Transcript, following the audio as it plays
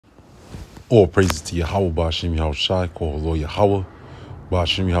All praises to Yahweh, Ba'ashem Yahushai, call Lord Yahweh,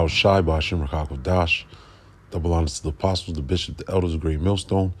 Ba'ashem Yahushai, Ba'ashem Rakakwadash. Double honors to the apostles, the bishop, the elders of Great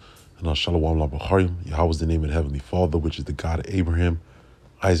Millstone, and Shalom Labacharim. Yahweh is the name of the Heavenly Father, which is the God of Abraham,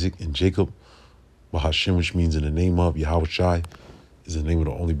 Isaac, and Jacob. Ba'ashem, which means in the name of Yahushai, is the name of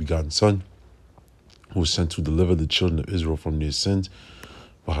the only begotten Son, who was sent to deliver the children of Israel from their sins.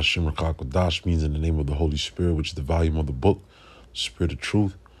 Ba'ashem Rakakwadash means in the name of the Holy Spirit, which is the volume of the book, Spirit of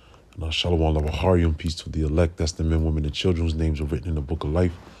Truth. And Shalom Labacharim, peace to the elect. That's the men, women, and children whose names are written in the book of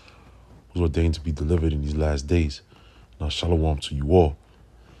life, who's ordained to be delivered in these last days. Now, shalom to you all.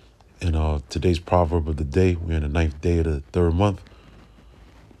 And today's proverb of the day, we're in the 9th day of the 3rd month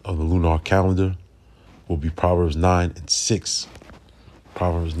of the lunar calendar, will be Proverbs 9 and 6.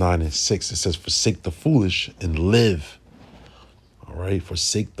 Proverbs 9 and 6, it says, forsake the foolish and live. All right,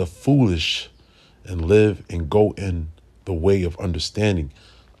 forsake the foolish and live and go in the way of understanding.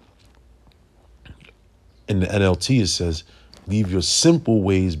 In the NLT, it says, leave your simple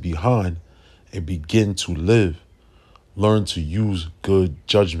ways behind and begin to live. Learn to use good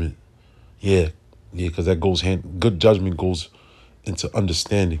judgment. Yeah, because that goes hand. Good judgment goes into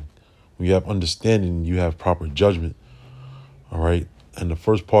understanding. When you have understanding, you have proper judgment. All right. And the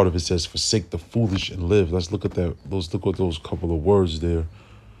first part of it says, forsake the foolish and live. Let's look at that. Let's look at those couple of words there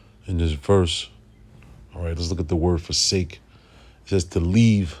in this verse. All right. Let's look at the word forsake. It says to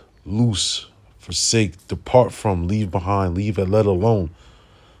leave, loose, forsake, depart from, leave behind, leave and let alone,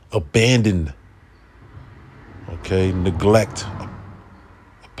 abandon, okay, neglect,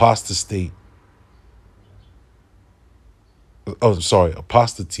 apostates,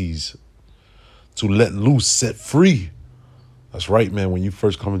 to let loose, set free. That's right, man. When you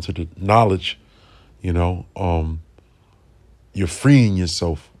first come into the knowledge, you're freeing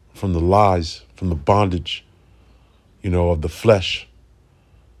yourself from the lies, from the bondage, of the flesh,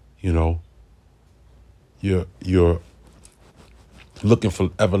 You're looking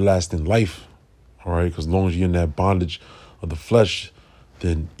for everlasting life, all right? Because as long as you're in that bondage of the flesh,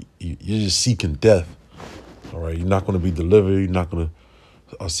 then you're just seeking death, all right? You're not going to be delivered. You're not going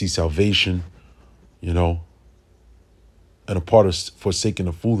to see salvation, And a part of forsaking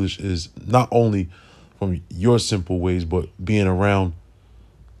the foolish is not only from your simple ways, but being around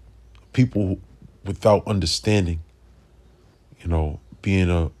people without understanding,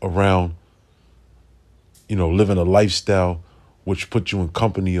 being around living a lifestyle which puts you in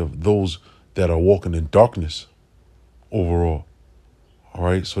company of those that are walking in darkness overall. All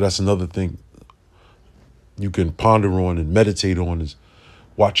right. So that's another thing you can ponder on and meditate on is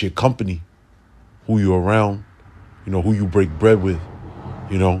watch your company, who you're around, who you break bread with,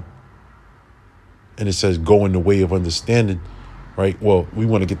 And it says go in the way of understanding. Right. Well, we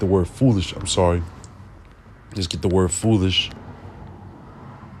want to get the word foolish. I'm sorry. Just get the word foolish.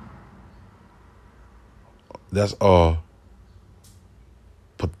 That's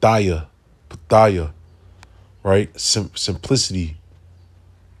pathaya, right? Simplicity.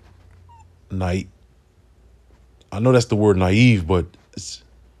 I know that's the word naive, but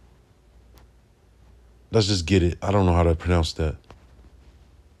let's just get it. I don't know how to pronounce that.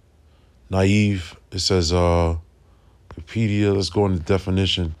 Naive. It says Wikipedia. Let's go into the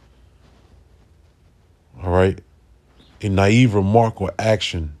definition. All right, a naive remark or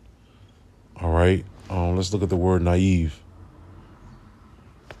action. All right. Let's look at the word naive.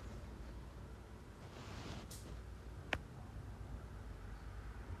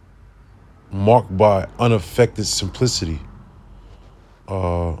 Marked by unaffected simplicity.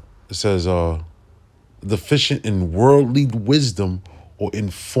 It says deficient in worldly wisdom or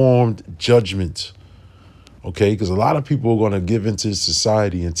informed judgment. Okay, because a lot of people are going to give into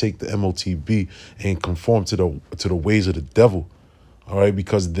society and take the MOTB and conform to the ways of the devil. All right,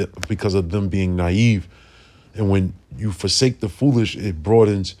 because of them being naive. And when you forsake the foolish, it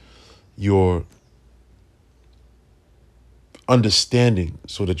broadens your understanding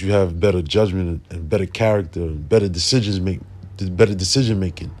so that you have better judgment and better character and better decision making.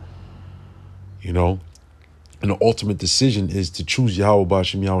 And the ultimate decision is to choose Yahweh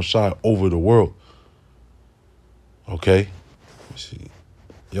Ba'ashem Yahushai over the world. Okay? Let's see.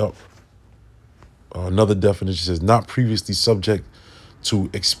 Yup. Another definition says not previously subject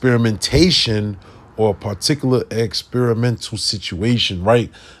to experimentation or a particular experimental situation, right?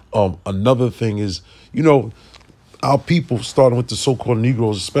 Another thing is, our people, starting with the so-called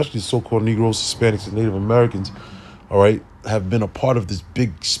Negroes, especially so-called Negroes, Hispanics, and Native Americans, all right, have been a part of this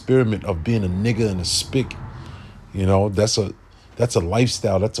big experiment of being a nigger and a spick. That's a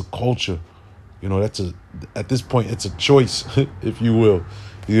lifestyle. That's a culture. At this point, it's a choice, if you will,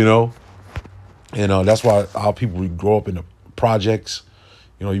 And that's why our people, we grow up in the projects,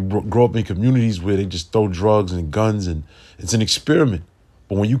 You know, you grow up in communities where they just throw drugs and guns, and it's an experiment.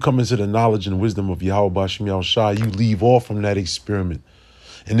 But when you come into the knowledge and wisdom of Yahweh Bashim Yahushai, you leave off from that experiment.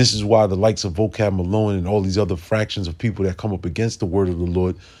 And this is why the likes of Vocab Malone and all these other fractions of people that come up against the word of the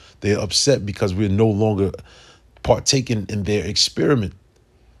Lord, they're upset because we're no longer partaking in their experiment,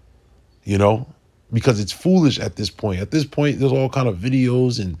 you know, because it's foolish at this point. At this point, there's all kind of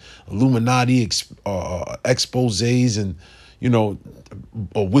videos and Illuminati exposés and, you know,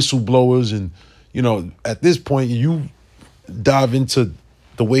 whistleblowers. And, you know, at this point, you dive into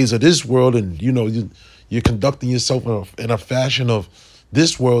the ways of this world and, you know, you're conducting yourself in a fashion of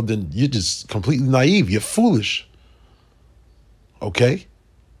this world, then you're just completely naive. You're foolish. Okay?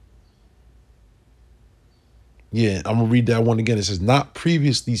 Yeah, I'm going to read that one again. It says, not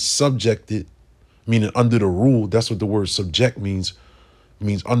previously subjected, meaning under the rule. That's what the word subject means. It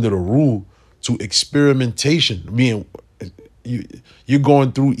means under the rule to experimentation. Meaning you're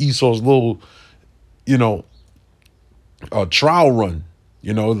going through Esau's little, you know, trial run.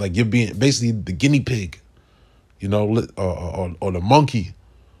 You know, like you're being basically the guinea pig, you know, or the monkey.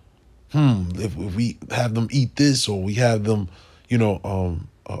 If we have them eat this, or we have them, you know,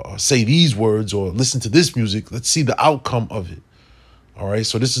 say these words or listen to this music, let's see the outcome of it. All right.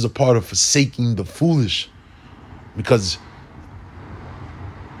 So this is a part of forsaking the foolish, because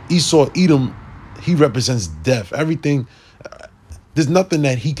Esau, Edom, he represents death. Everything. There's nothing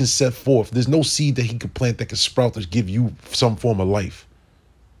that he can set forth. There's no seed that he could plant that can sprout to give you some form of life.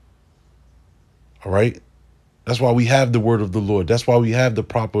 All right. That's why we have the word of the Lord. That's why we have the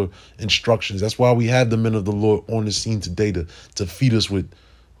proper instructions. That's why we have the men of the Lord on the scene today to feed us with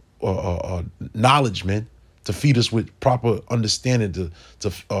knowledge, man, to feed us with proper understanding, to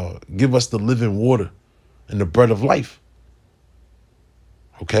give us the living water and the bread of life.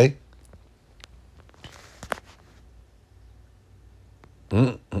 Okay.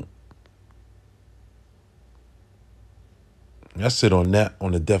 That's it on that,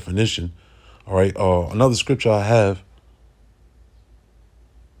 on the definition. All right. Another scripture I have.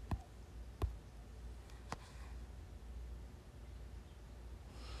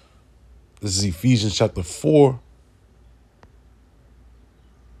 This is Ephesians chapter 4.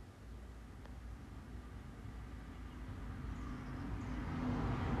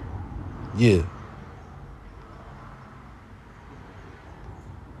 Yeah.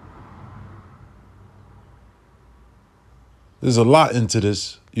 There's a lot into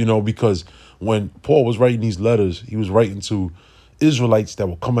this, you know, because when Paul was writing these letters, he was writing to Israelites that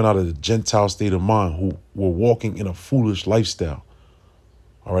were coming out of the Gentile state of mind, who were walking in a foolish lifestyle.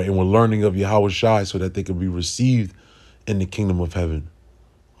 All right. And were learning of Yahweh Shai so that they could be received in the kingdom of heaven.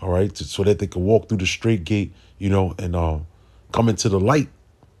 All right. So that they could walk through the straight gate, you know, and come into the light.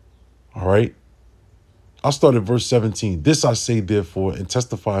 All right. I'll start at verse 17. This I say, therefore, and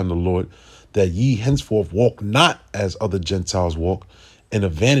testify in the Lord, that ye henceforth walk not as other Gentiles walk, in the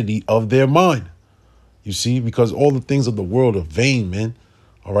vanity of their mind. You see, because all the things of the world are vain, man.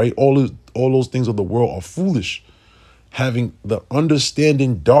 All right. All those things of the world are foolish. Having the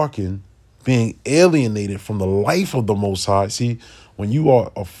understanding darkened, being alienated from the life of the Most High. See, when you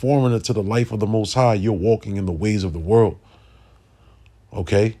are a foreigner to the life of the Most High, you're walking in the ways of the world.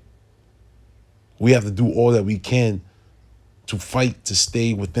 Okay. We have to do all that we can to fight to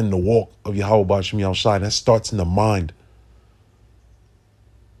stay within the walk of Yahweh Bashim Yahushai. That starts in the mind.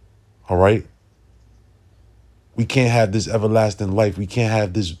 All right. We can't have this everlasting life. We can't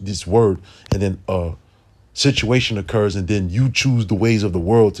have this word, and then a situation occurs, and then you choose the ways of the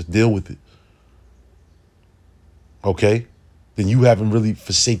world to deal with it. Okay. Then you haven't really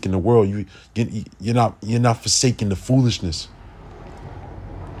forsaken the world. You're not forsaking the foolishness.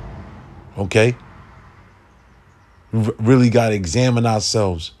 Okay. We really got to examine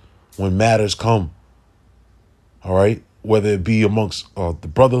ourselves when matters come. All right. Whether it be amongst the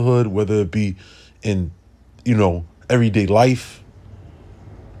brotherhood, whether it be in, you know, everyday life,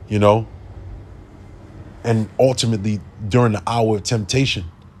 you know, and ultimately during the hour of temptation.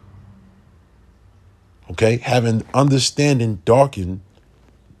 Okay. Having understanding darkened,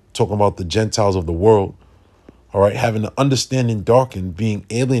 talking about the Gentiles of the world. All right. Having the understanding darkened, being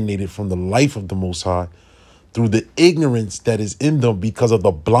alienated from the life of the Most High through the ignorance that is in them because of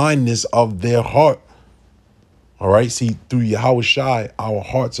the blindness of their heart. All right. See, through Yahweh Shai, our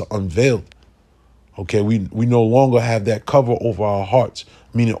hearts are unveiled. Okay. We no longer have that cover over our hearts,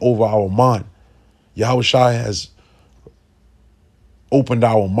 meaning over our mind. Yahweh Shai has opened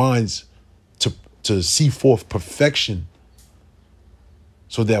our minds to see forth perfection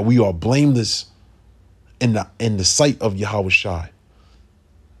so that we are blameless in the sight of Yahweh Shai.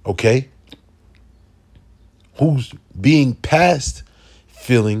 Okay. Who's being past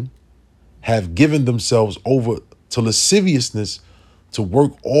feeling have given themselves over to lasciviousness to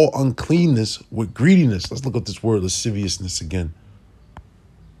work all uncleanness with greediness. Let's look at this word lasciviousness again.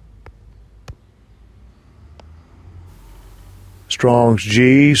 Strong's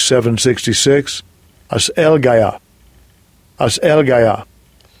G 766. As elgaya. As elgaya.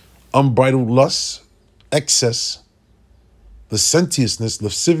 Unbridled lust, excess, licentiousness,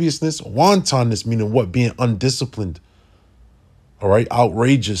 lasciviousness, wantonness, meaning what? Being undisciplined. All right,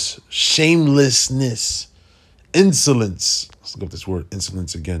 outrageous, shamelessness, insolence. Let's look up this word,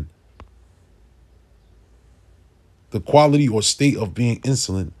 insolence again. The quality or state of being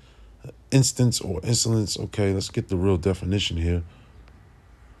insolent, instance or insolence. Okay, let's get the real definition here.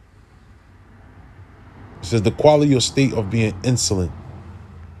 It says the quality or state of being insolent.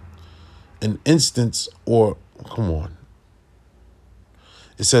 An instance or, come on.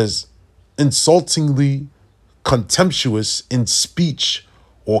 It says insultingly contemptuous in speech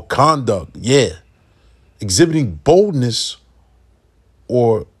or conduct. Yeah. Exhibiting boldness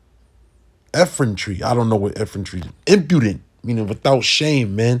or effrontery. I don't know what effrontery is. Impudent, meaning without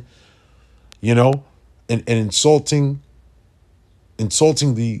shame, man. You know, and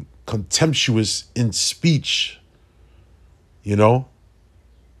insultingly contemptuous in speech. You know?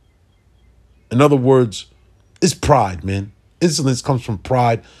 In other words, it's pride, man. Insolence comes from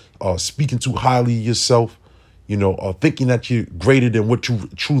pride, speaking too highly of yourself, you know, thinking that you're greater than what you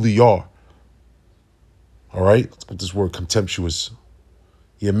truly are. All right? Let's put this word contemptuous.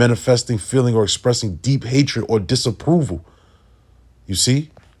 You're manifesting, feeling, or expressing deep hatred or disapproval. You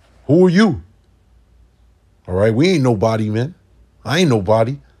see? Who are you? All right? We ain't nobody, man. I ain't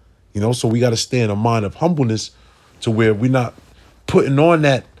nobody. You know, so we got to stay in a mind of humbleness to where we're not putting on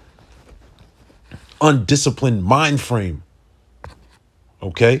that undisciplined mind frame.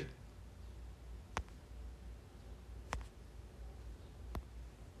 Okay?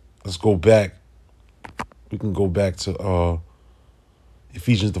 Let's go back. We can go back to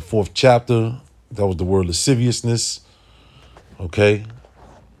Ephesians, the 4th chapter. That was the word lasciviousness. Okay?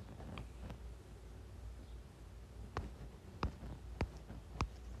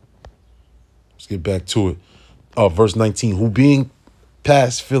 Let's get back to it. Verse 19. Who being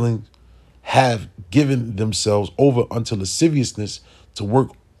past feeling have given themselves over unto lasciviousness to work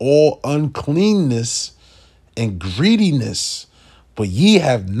all uncleanness and greediness. But ye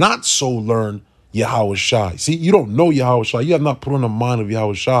have not so learned Yahweh Shai. See, you don't know Yahweh Shai. You have not put on the mind of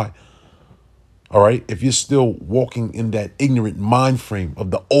Yahweh Shai. All right. If you're still walking in that ignorant mind frame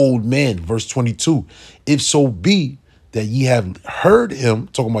of the old man, verse 22, if so be that ye have heard him,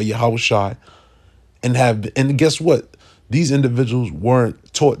 talking about Yahweh Shai, and guess what? These individuals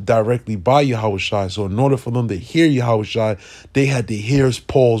weren't taught directly by Yahweh Shai. So in order for them to hear Yahweh Shai, they had to hear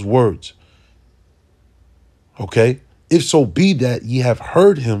Paul's words. Okay? If so be that ye have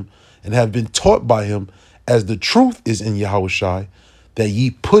heard him and have been taught by him, as the truth is in Yahweh Shai, that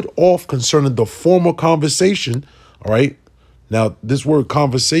ye put off concerning the former conversation. All right? Now, this word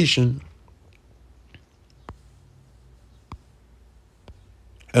conversation,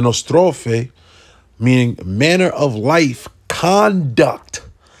 anostrophe, meaning manner of life, conduct,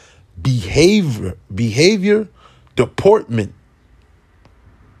 behavior, deportment.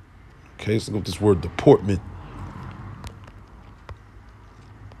 Okay, let's look at this word deportment.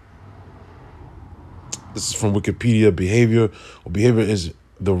 This is from Wikipedia. Behavior is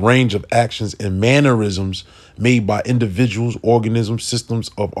the range of actions and mannerisms made by individuals, organisms,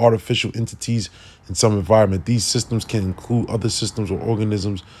 systems of artificial entities in some environment. These systems can include other systems or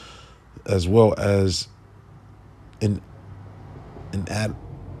organisms, as well as an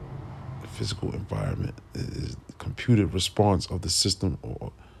physical environment. It is the computed response of the system.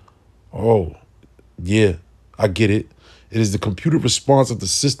 Oh, yeah, I get it. It is the computed response of the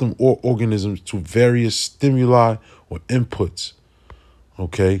system or organisms to various stimuli or inputs.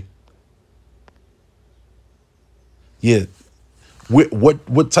 Okay. Yeah.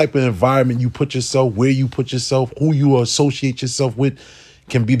 What type of environment you put yourself, where you put yourself, who you associate yourself with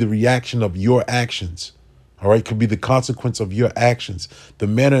can be the reaction of your actions. All right. Could be the consequence of your actions, the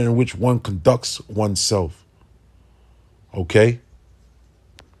manner in which one conducts oneself. Okay.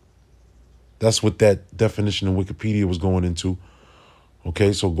 That's what that definition in Wikipedia was going into.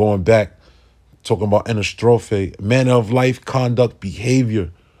 Okay. So going back, talking about anastrophe, manner of life, conduct,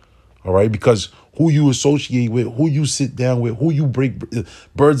 behavior. All right. Because who you associate with, who you sit down with, who you break,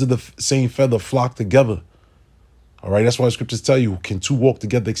 birds of the same feather flock together. All right. That's why the scriptures tell you, can two walk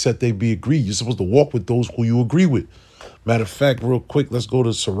together except they be agreed? You're supposed to walk with those who you agree with. Matter of fact, real quick, let's go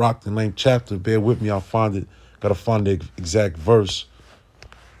to Sirach, the 9th chapter. Bear with me. I'll find it. Got to find the exact verse.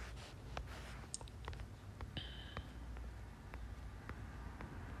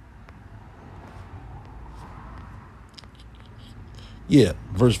 Yeah,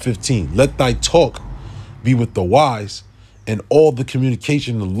 verse 15. Let thy talk be with the wise, and all the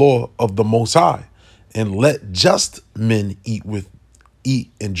communication the law of the Most High, and let just men eat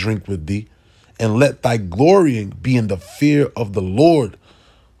and drink with thee, and let thy glorying be in the fear of the Lord.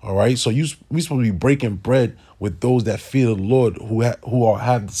 All right, so we supposed to be breaking bread with those that fear the Lord, who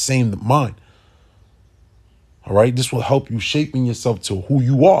have the same mind. All right, this will help you shaping yourself to who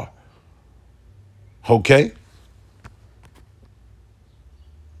you are. Okay.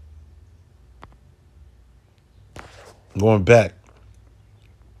 Going back.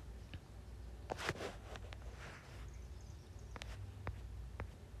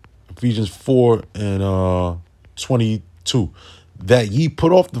 Ephesians 4 and 22. That ye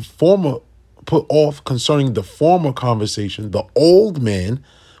put off concerning the former conversation, the old man,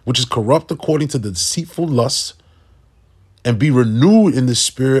 which is corrupt according to the deceitful lusts, and be renewed in the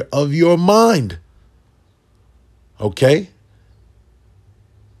spirit of your mind. Okay?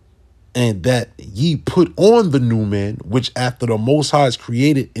 And that ye put on the new man, which after the Most High is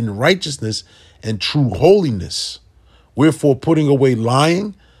created in righteousness and true holiness. Wherefore, putting away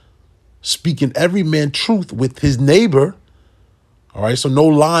lying, speaking every man truth with his neighbor. All right, so no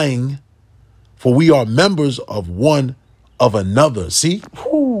lying, for we are members of one of another. See?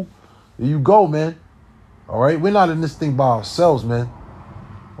 Whew. There you go, man. All right, we're not in this thing by ourselves, man.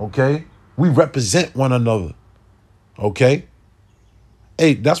 Okay? We represent one another. Okay?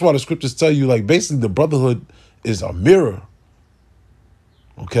 Hey, that's why the scriptures tell you, like, basically the brotherhood is a mirror.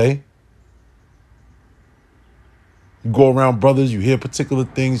 Okay? You go around brothers, you hear particular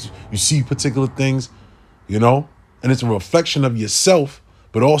things, you see particular things, you know? And it's a reflection of yourself,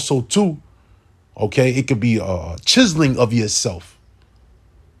 but also, too, okay, it could be a chiseling of yourself.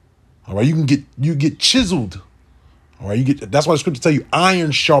 All right, you get chiseled. All right, that's why the scriptures tell you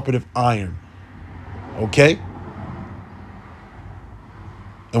iron sharpeneth iron. Okay?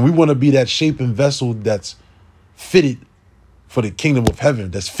 And we want to be that shaping vessel that's fitted for the kingdom of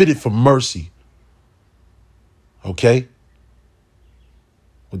heaven, that's fitted for mercy. Okay?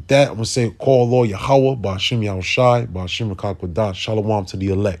 With that, I'm going to say, call Lord Yahweh, Ba'ashim Yahushai, Ba'ashim Rakakwadash, Shalom to the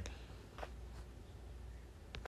elect.